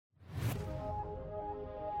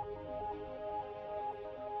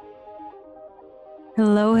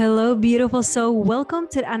Hello, hello, beautiful soul. Welcome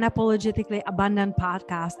to the Unapologetically Abundant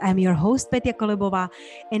podcast. I'm your host, Petya Kolibova,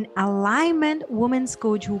 an alignment women's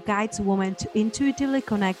coach who guides women to intuitively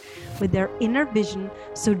connect with their inner vision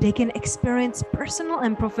so they can experience personal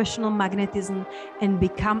and professional magnetism and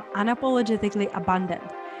become unapologetically abundant.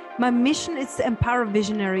 My mission is to empower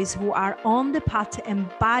visionaries who are on the path to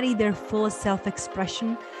embody their fullest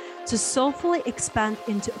self-expression, to soulfully expand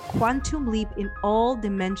into a quantum leap in all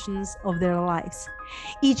dimensions of their lives.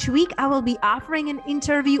 Each week, I will be offering an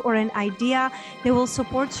interview or an idea that will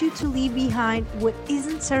support you to leave behind what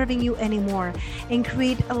isn't serving you anymore and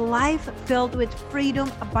create a life filled with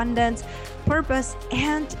freedom, abundance, purpose,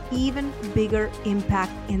 and even bigger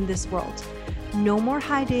impact in this world. No more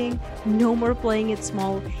hiding, no more playing it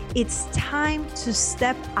small. It's time to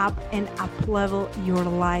step up and up-level your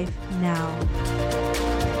life now.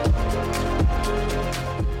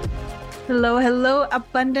 Hello, hello,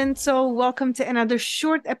 abundant soul. Welcome to another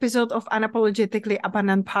short episode of Unapologetically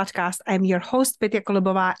Abundant podcast. I'm your host, Petya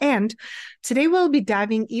Kolibova, and today we'll be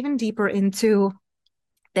diving even deeper into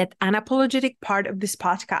that unapologetic part of this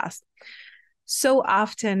podcast. So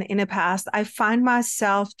often in the past, I find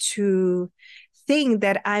myself to think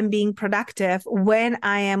that I'm being productive when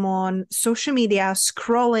I am on social media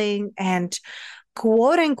scrolling and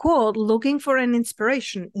quote unquote looking for an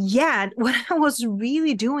inspiration. Yet what I was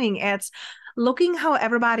really doing is looking how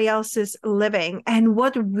everybody else is living and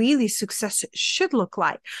what really success should look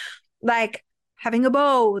like having a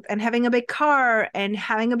boat and having a big car and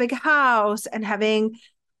having a big house and having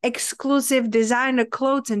exclusive designer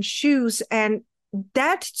clothes and shoes. And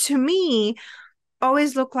that to me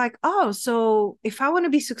always looked like, oh, so if I want to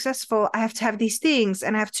be successful, I have to have these things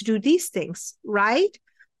and I have to do these things, right?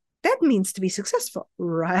 That means to be successful,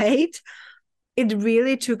 right? It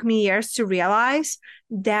really took me years to realize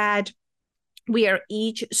that we are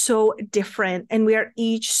each so different and we are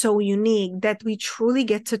each so unique that we truly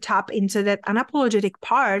get to tap into that unapologetic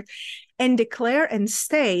part and declare and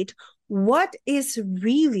state what is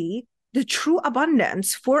really the true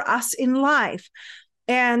abundance for us in life.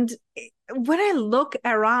 And when I look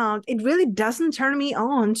around, it really doesn't turn me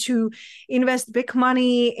on to invest big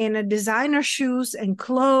money in designer shoes and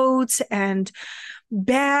clothes and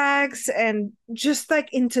bags and just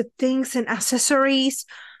like into things and accessories.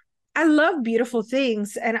 I love beautiful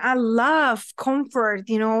things and I love comfort.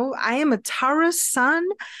 You know, I am a Taurus sun,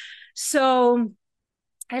 so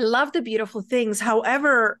I love the beautiful things.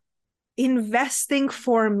 However, investing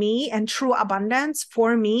for me and true abundance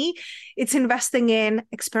for me, it's investing in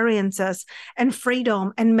experiences and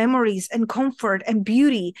freedom and memories and comfort and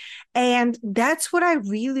beauty. And that's what I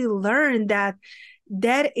really learned,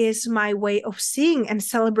 that is my way of seeing and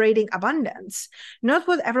celebrating abundance, not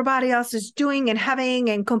what everybody else is doing and having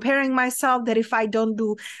and comparing myself that if I don't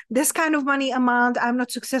do this kind of money amount, I'm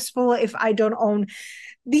not successful. If I don't own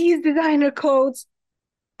these designer clothes,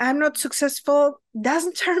 I'm not successful.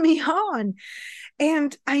 Doesn't turn me on.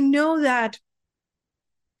 And I know that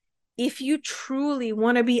if you truly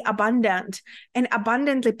want to be abundant and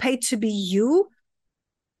abundantly paid to be you,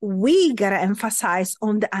 we got to emphasize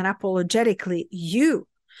on the unapologetically you.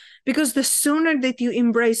 Because the sooner that you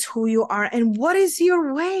embrace who you are and what is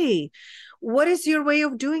your way? What is your way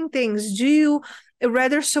of doing things? Do you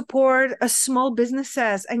rather support a small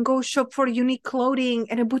businesses and go shop for unique clothing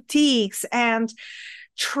and boutiques and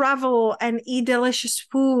travel and eat delicious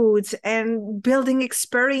foods and building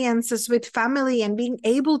experiences with family and being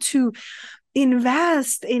able to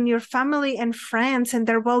invest in your family and friends and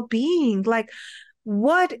their well-being? Like,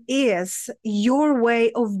 what is your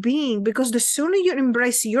way of being? Because the sooner you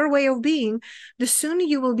embrace your way of being, the sooner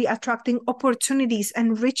you will be attracting opportunities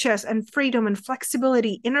and riches and freedom and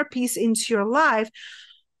flexibility, inner peace into your life,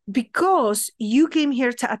 because you came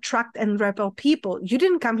here to attract and repel people. You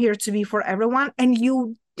didn't come here to be for everyone, and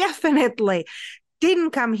you definitely didn't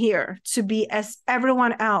come here to be as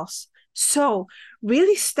everyone else. So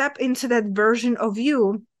really step into that version of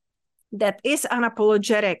you that is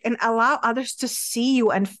unapologetic and allow others to see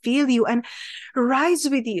you and feel you and rise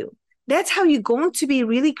with you. That's how you're going to be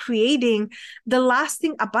really creating the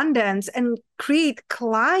lasting abundance and create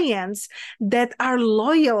clients that are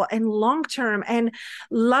loyal and long-term and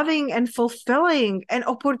loving and fulfilling and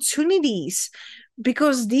opportunities,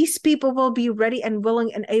 because these people will be ready and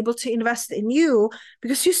willing and able to invest in you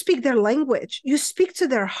because you speak their language, you speak to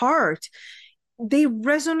their heart. They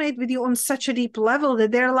resonate with you on such a deep level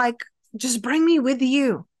that they're like, just bring me with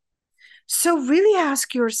you. So really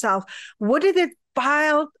ask yourself, what did the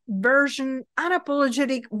filed version,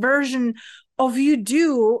 unapologetic version of you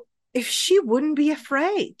do if she wouldn't be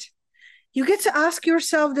afraid? You get to ask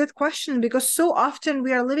yourself that question, because so often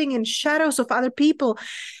we are living in shadows of other people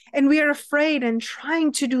and we are afraid and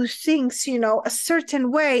trying to do things, a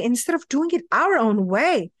certain way instead of doing it our own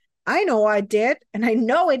way. I know I did, and I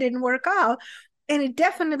know it didn't work out. And it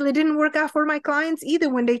definitely didn't work out for my clients either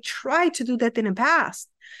when they tried to do that in the past.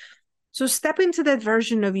 So step into that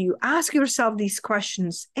version of you, ask yourself these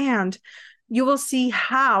questions, and you will see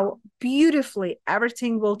how beautifully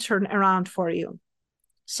everything will turn around for you.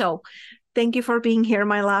 So thank you for being here,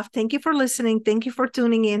 my love. Thank you for listening. Thank you for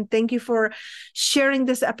tuning in. Thank you for sharing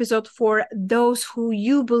this episode for those who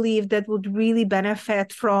you believe that would really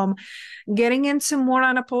benefit from getting into more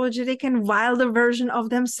unapologetic and wilder version of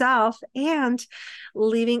themselves, and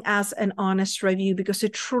leaving us an honest review, because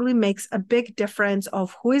it truly makes a big difference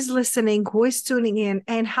of who is listening, who is tuning in,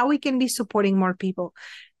 and how we can be supporting more people.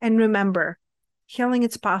 And remember, healing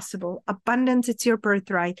is possible. Abundance, it's your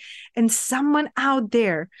birthright. And someone out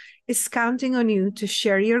there is counting on you to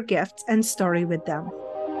share your gifts and story with them.